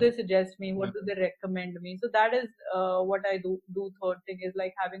 What do Hmm. they suggest me? What do they recommend me? So that is what I do. Third thing is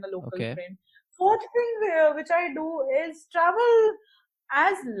like having a local Okay. friend. Fourth thing which I do is travel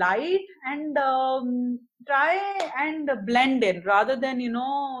as light and try and blend in rather than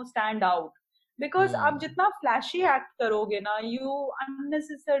stand out, because आप Hmm. जितना flashy act करोगे ना, you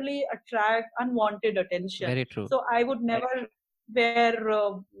unnecessarily attract unwanted attention. Very true. So I would never wear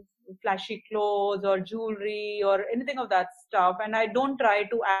flashy clothes or jewelry or anything of that stuff, and I don't try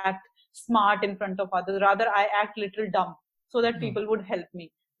to act smart in front of others. Rather I act little dumb so that Hmm. people would help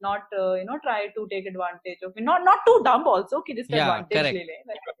me, not try to take advantage of me. Not too dumb also कि जिसका Yeah, advantage correct. ले ले,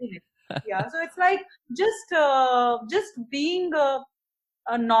 like, yeah. So it's like just being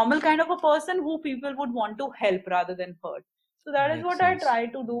a normal kind of a person who people would want to help rather than hurt. So that is Makes what I sense. try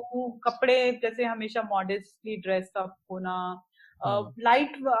to do. कपड़े जैसे हमेशा modestly dress up होना, Hmm.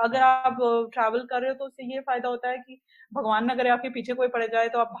 Light. अगर आप travel कर रहे हो तो उससे ये फायदा होता है कि भगवान न करे आपके पीछे कोई पड़ जाए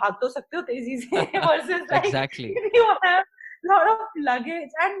तो आप भाग तो सकते हो तेजी से versus like Exactly. if you have lot of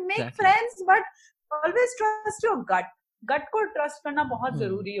luggage and make Exactly. friends, but always trust your gut. गट को ट्रस्ट करना बहुत Hmm.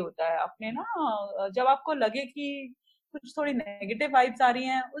 जरूरी होता है अपने ना. जब आपको लगे कि कुछ थोड़ी नेगेटिव वाइब्स आ रही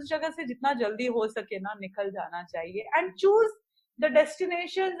हैं, उस जगह से जितना जल्दी हो सके ना निकल जाना चाहिए. And choose the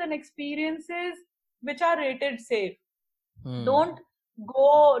destinations and experiences which are rated safe. Hmm. Don't go,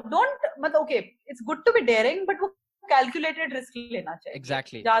 don't, मतलब okay, it's good to be daring, but वो calculated risk लेना चाहिए,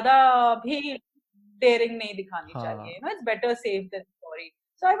 Exactly. ज़्यादा भी daring नहीं दिखानी हाँ. चाहिए. It's better safe than sorry.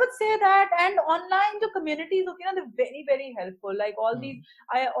 So I would say that, and online जो communities होती है ना, they're very very helpful. Like all these,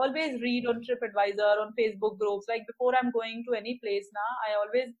 Hmm. I always read on TripAdvisor, on Facebook groups. Like before I'm going to any place now, I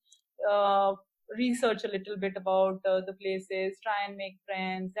always uh, research a little bit about the places, try and make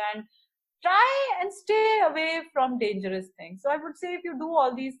friends, and try and stay away from dangerous things. So I would say if you do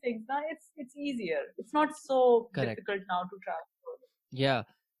all these things now, it's easier. It's not so Correct. difficult now to travel. Yeah.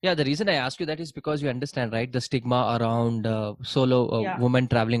 Yeah. The reason I ask you that is because you understand, right? The stigma around solo Yeah. women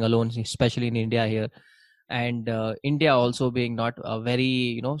traveling alone, especially in India here, and India also being not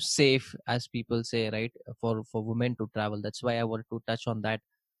very, safe as people say, right? For women to travel. That's why I wanted to touch on that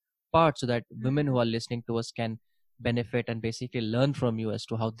part so that women who Mhm. are listening to us can benefit and basically learn from you as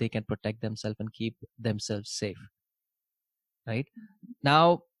to how they can protect themselves and keep themselves safe, right?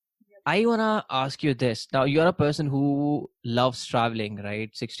 Now, Yep. I want to ask you this. Now, you're a person who loves traveling,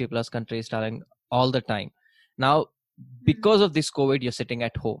 right? 60 plus countries traveling all the time. Now, Mhm. because of this COVID, you're sitting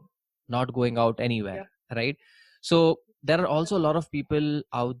at home, not going out anywhere, Yep. right? So, there are Yep. also a lot of people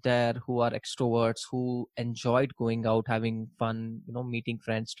out there who are extroverts who enjoyed going out, having fun, meeting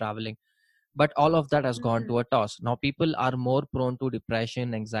friends, traveling, but all of that has gone Mhm. to a toss. Now people are more prone to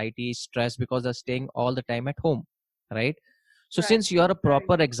depression, anxiety, stress because they're staying all the time at home, right? So Right. since you are a Right.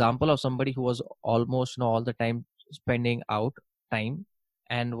 proper example of somebody who was almost all the time spending out time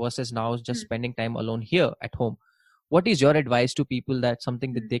and versus now just Mhm. spending time alone here at home, what is your advice to people that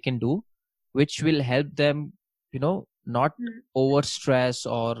something that Mhm. they can do which will help them, not Mhm. over stress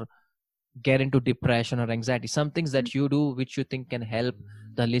or get into depression or anxiety, some things Mhm. that you do which you think can help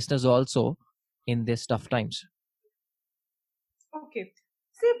the listeners also in these tough times? Okay.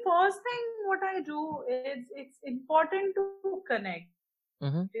 See, first thing what I do is it's important to connect.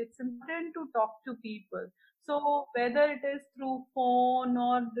 Mm-hmm. It's important to talk to people. So whether it is through phone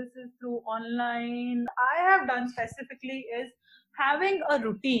or this is through online, I have done specifically is having a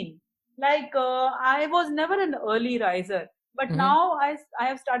routine. Like I was never an early riser, but Mm-hmm. now I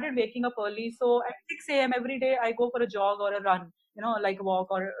have started waking up early. So at 6 a.m. every day I go for a jog or a run, like a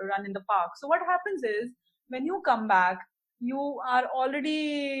walk or a run in the park. So what happens is when you come back, you are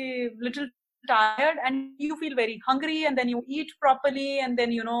already little tired and you feel very hungry, and then you eat properly, and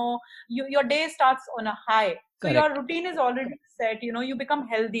then your day starts on a high. So your Correct. routine is already set, you become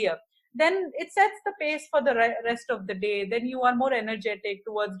healthier. Then it sets the pace for the rest of the day. Then you are more energetic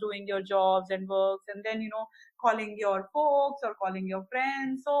towards doing your jobs and works, and then calling your folks or calling your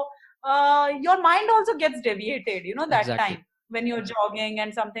friends. So your mind also gets deviated, that Exactly. time when you're jogging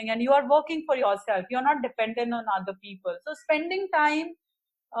and something, and you are working for yourself, you're not dependent on other people. So spending time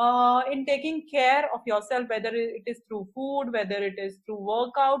in taking care of yourself, whether it is through food, whether it is through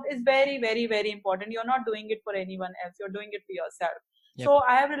workout, is very very very important. You're not doing it for anyone else, you're doing it for yourself. Yep. So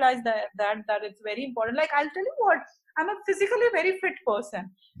I have realized that it's very important. Like, I'll tell you what, I'm a physically very fit person,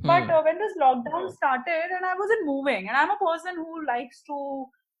 but Hmm. when this lockdown started and I wasn't moving, and I'm a person who likes to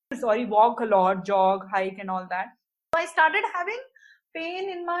sorry walk a lot, jog, hike, and all that. So I started having pain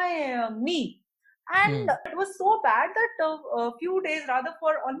in my knee, and Hmm. it was so bad that a few days, rather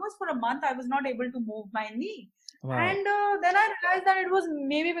for almost for a month, I was not able to move my knee. Wow. And then I realized that it was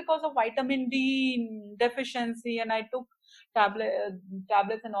maybe because of vitamin D deficiency, and I took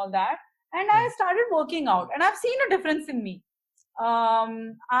tablets and all that, and I Hmm. started working out, and I've seen a difference in me.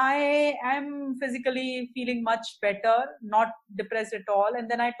 I am physically feeling much better, not depressed at all. And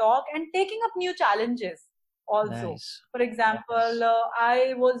then I talk and taking up new challenges also. Nice. For example,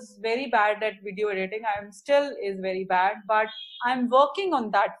 I was very bad at video editing. I'm still is very bad, but I'm working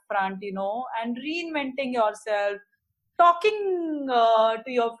on that front, and reinventing yourself, talking to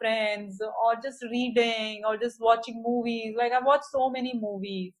your friends, or just reading, or just watching movies. Like, I watch so many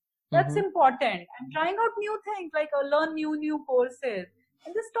movies. That's Mm-hmm. important. And trying out new things, like learn new courses,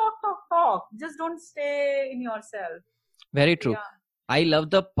 and just talk. Just don't stay in yourself. Very true. Yeah. I love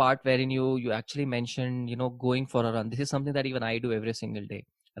the part wherein you actually mentioned, going for a run. This is something that even I do every single day,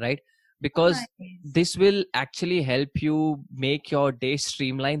 right? Oh, Because nice. this will actually help you make your day,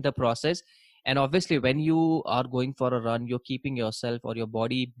 streamline the process. And obviously, when you are going for a run, you're keeping yourself or your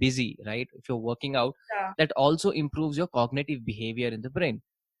body busy, right? If you're working out, Yeah. that also improves your cognitive behavior in the brain.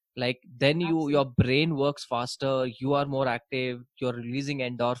 Like then your Absolutely. brain works faster, you are more active, you're releasing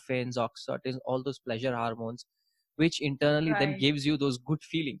endorphins, oxytocin, all those pleasure hormones, which internally then Right. gives you those good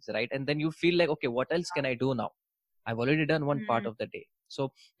feelings, right? And then you feel like, okay, what else can I do now? I've already done one part Mm, of the day.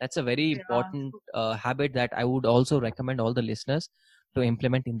 So that's a very yeah. important habit that I would also recommend all the listeners to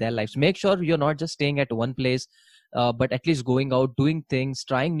implement in their lives. Make sure you're not just staying at one place. but at least going out, doing things,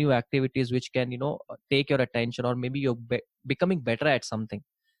 trying new activities which can take your attention, or maybe you're becoming better at something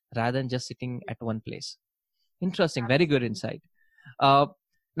rather than just sitting at one place. Interesting, very good Absolutely. insight. uh,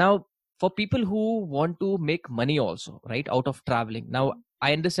 Now, for people who want to make money also, right, out of traveling, now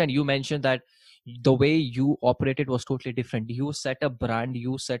I understand you mentioned that the way you operated was totally different. You set a brand,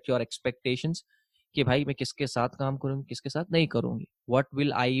 you set your expectations कि भाई मैं किसके साथ काम करूंगी, किसके साथ नहीं करूंगी, what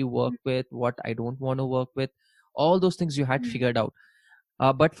will I work with, what I don't want to work with, all those things you had Mm. figured out.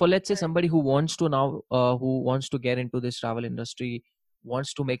 But for, let's say, Correct. somebody who wants to now who wants to get into this travel industry,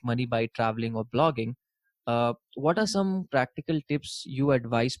 wants to make money by traveling or blogging, what are Mm. some practical tips you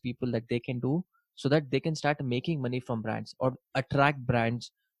advise people that they can do so that they can start making money from brands or attract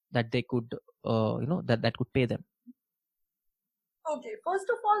brands that they could that could pay them? Okay, first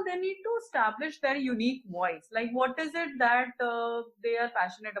of all, they need to establish their unique voice. Like, what is it that they are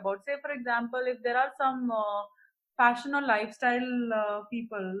passionate about? Say, for example, if there are some fashion or lifestyle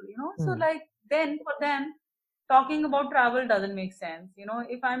people, so Hmm. like then for them, talking about travel doesn't make sense.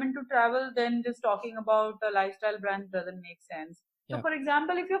 If I'm into travel, then just talking about lifestyle brands doesn't make sense. So, Yeah. for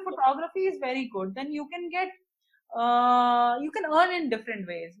example, if your photography is very good, then you can earn in different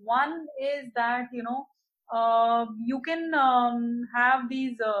ways. One is that you can have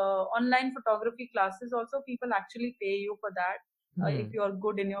these online photography classes also. People actually pay you for that. If Hmm. you are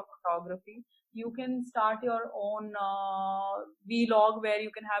good in your photography, you can start your own vlog where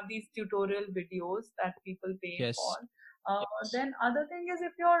you can have these tutorial videos that people pay for. Yes. Then other thing is,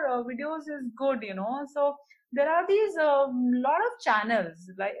 if your videos is good, so there are these lot of channels,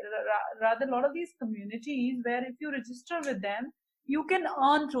 like rather lot of these communities where if you register with them, you can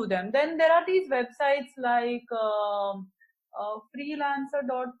earn through them. Then there are these websites like Hmm.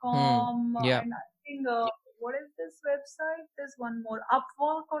 freelancer.com, Yeah. and I think what is this website? There's one more,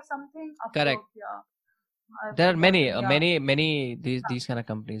 Upwork or something. Correct. Upwork, yeah, I've There are many, forgotten. Yeah. many these kind of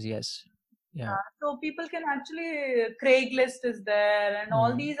companies. Yes. Yeah. So people can actually, Craigslist is there and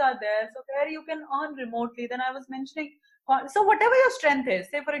all Hmm. these are there. So where you can earn remotely. Then I was mentioning, so whatever your strength is,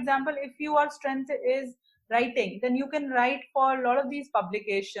 say for example, if your strength is writing, then you can write for a lot of these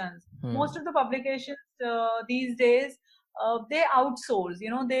publications. Most Hmm. of the publications these days, they outsource,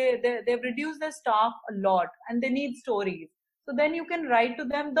 they've reduced their staff a lot and they need stories. So then you can write to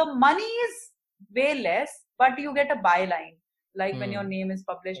them. The money is way less, but you get a byline, like when your Hmm. name is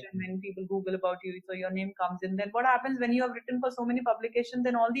published and when people google about you, so your name comes in. Then what happens when you have written for so many publications,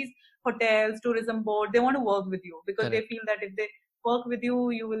 then all these hotels, tourism board, they want to work with you because they Correct. feel that if they work with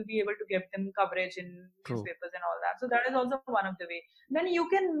you, you will be able to give them coverage in True. newspapers and all that. So that is also one of the way. Then you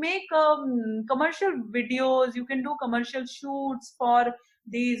can make commercial videos, you can do commercial shoots for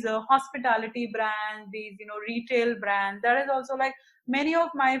these hospitality brands, these retail brands. That is also like, many of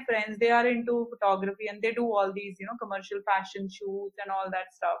my friends, they are into photography and they do all these commercial fashion shoots and all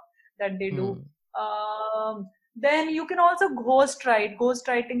that stuff that they do. Hmm. Then you can also ghost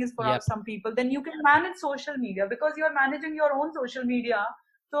writing is for Yep. some people. Then you can manage social media because you are managing your own social media,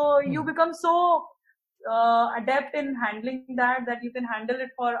 so you Hmm. become so adept in handling that you can handle it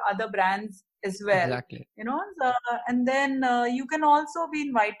for other brands as well. Exactly. So, and then you can also be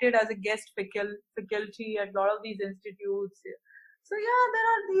invited as a guest faculty at a lot of these institutes. So yeah, there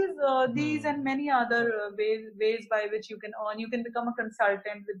are these and Hmm. many other ways by which you can earn. You can become a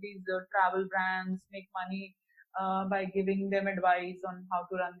consultant with these travel brands, make money by giving them advice on how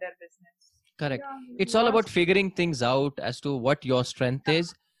to run their business. So Correct. yeah, It's all lots. about figuring things out as to what your strength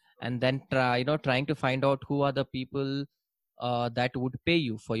is, and then trying to find out who are the people that would pay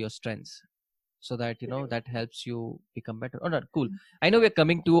you for your strengths, so that that helps you become better. Oh, no, cool. I know we're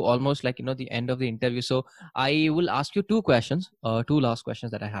coming to almost like the end of the interview, so I will ask you two questions, two last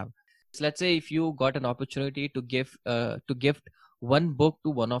questions that I have. So let's say if you got an opportunity to gift one book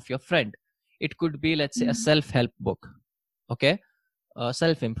to one of your friend, it could be, let's say, a Mhm. self-help book. Okay. A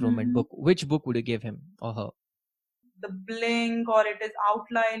self-improvement Mhm. book. Which book would you give him or her? The blink, or it is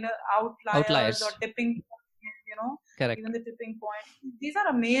outliers or Outliers. tipping point, Correct. even the tipping point. These are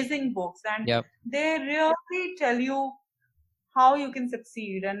amazing books, and Yep. they really tell you how you can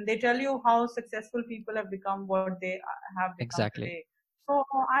succeed, and they tell you how successful people have become what they have become Exactly. today. So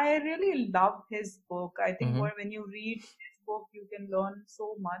I really love his book. I think Mm-hmm. when you read his book, you can learn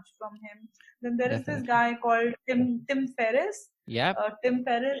so much from him. Then there is this Definitely. guy called Tim Ferriss. Yep. Tim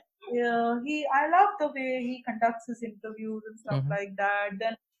Ferriss, I love the way he conducts his interviews and stuff Mm-hmm. like that.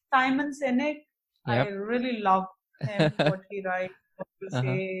 Then Simon Sinek, I Yep. really love him, what he writes, what he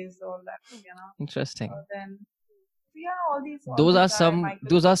Uh-huh. says, all that. Interesting. Then yeah, all Those these are guy some Michael.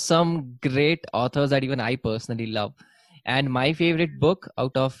 those are some great authors that even I personally love. And my favorite book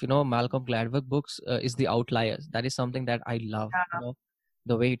out of Malcolm Gladwell books is The Outliers. That is something that I love. Yeah,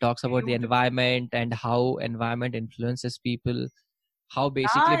 The way he talks about the beautiful. environment and how environment influences people, how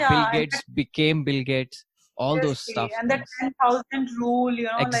basically Yeah, Bill yeah. And Gates became Bill Gates, all those seriously, stuff and that things. 10,000 rule,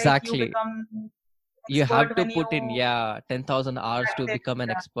 like you Exactly. become You have expert to when you put in, 10,000 hours to practice. become an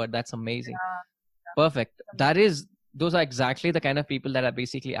Yeah, expert. That's amazing. yeah, Perfect. yeah. Those are exactly the kind of people that are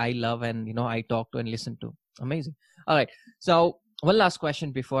basically I love and I talk to and listen to. Amazing. All right. So one last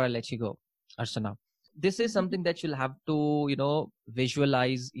question before I let you go, Archana. This is something that you'll have to,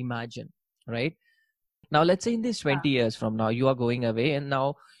 visualize, imagine, right? Now let's say in these Yeah. 20 years from now, you are going away and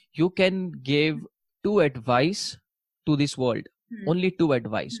now you can give two advice to this world. Hmm. Only two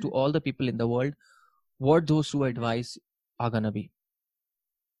advice to Hmm. all the people in the world. What those two Hmm. advice are gonna be?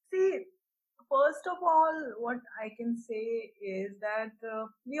 See, first of all, what I can say is that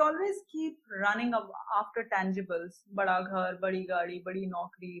we always keep running after tangibles. Bada ghar, badi gaadi, badi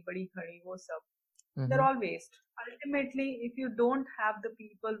naukri, badi khadi, wo sab. They're Mm-hmm. all waste. Ultimately, if you don't have the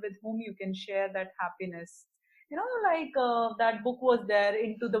people with whom you can share that happiness, like that book was there,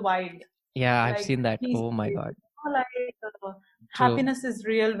 Into the Wild. Yeah, I've Like seen that. he Oh my says, god. True. happiness is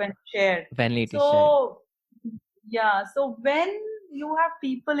real when shared. When it is shared. So yeah, so when you have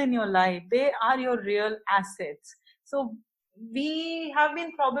people in your life, they are your real assets. So we have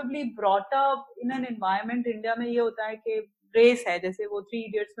been probably brought up in an environment, India में ये होता है कि race है, जैसे वो three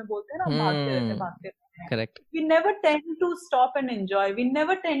idiots में बोलते हैं ना, Hmm. भागते रहते हैं. Correct. We never tend to stop and enjoy. We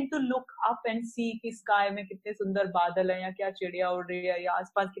never tend to look up and see कि स्काई में कितने सुंदर बादल हैं, या क्या चिड़िया उड़ रही है, या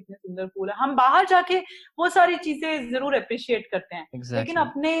आसपास कितने सुंदर फूल है. हम बाहर जाके वो सारी चीजें जरूर अप्रिशिएट करते हैं, लेकिन Exactly.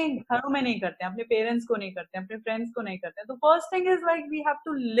 अपने घरों में नहीं करते हैं, अपने पेरेंट्स को नहीं करते हैं, अपने फ्रेंड्स को नहीं करते हैं. तो first thing is like we have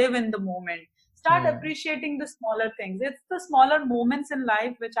to live in the moment. Start Hmm. appreciating the smaller things. It's the smaller moments in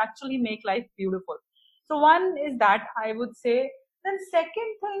life which actually make life beautiful. So one is that I would say. Then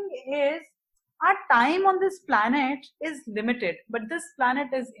second thing is, our time on this planet is limited, but this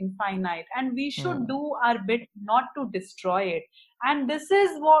planet is infinite, and we should Hmm. do our bit not to destroy it. And this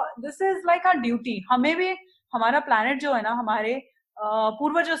is like our duty. हमें भी हमारा planet जो है ना, हमारे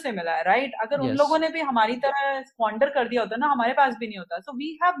पूर्वजों से मिला है, राइट? अगर उन लोगों Yes. ने भी हमारी तरह स्क्वांडर कर दिया होता ना, हमारे पास भी नहीं होता. So we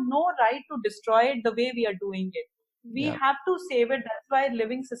have no right to destroy it the way we are doing it. We Yeah. Have to save it. That's why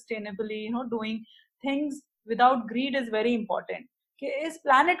living sustainably, doing things without greed is very important. कि इस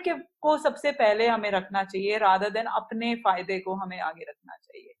planet के को सबसे पहले हमें रखना चाहिए, rather than अपने फायदे को हमें आगे रखना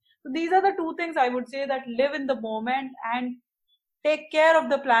चाहिए. So these are the two things I would say, that live in the moment and take care of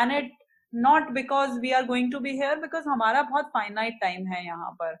the planet, not because we are going to be here, because हमारा बहुत finite time है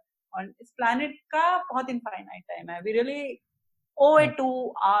यहाँ पर, और इस planet का बहुत infinite time है. We really owe Yeah. it to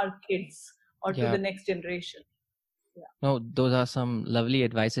our kids or to Yeah. the next generation. Yeah. No, those are some lovely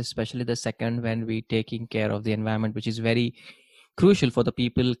advices, especially the second, when we taking care of the environment, which is very crucial for the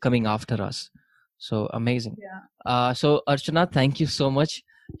people coming after us. So amazing. Yeah. So Archana, thank you so much,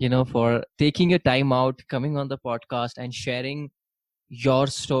 for taking your time out, coming on the podcast and sharing your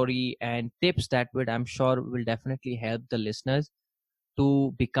story and tips that would, I'm sure, will definitely help the listeners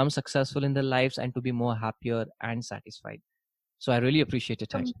to become successful in their lives and to be more happier and satisfied. So I really appreciate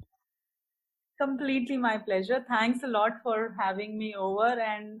your time. Completely my pleasure. Thanks a lot for having me over,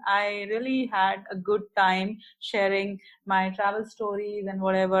 and I really had a good time sharing my travel stories and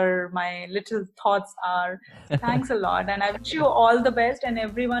whatever my little thoughts are. Thanks a lot, and I wish you all the best, and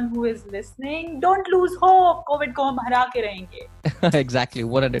everyone who is listening, don't lose hope. COVID को हम हरा के रहेंगे. Exactly,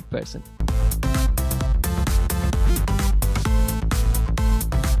 100%.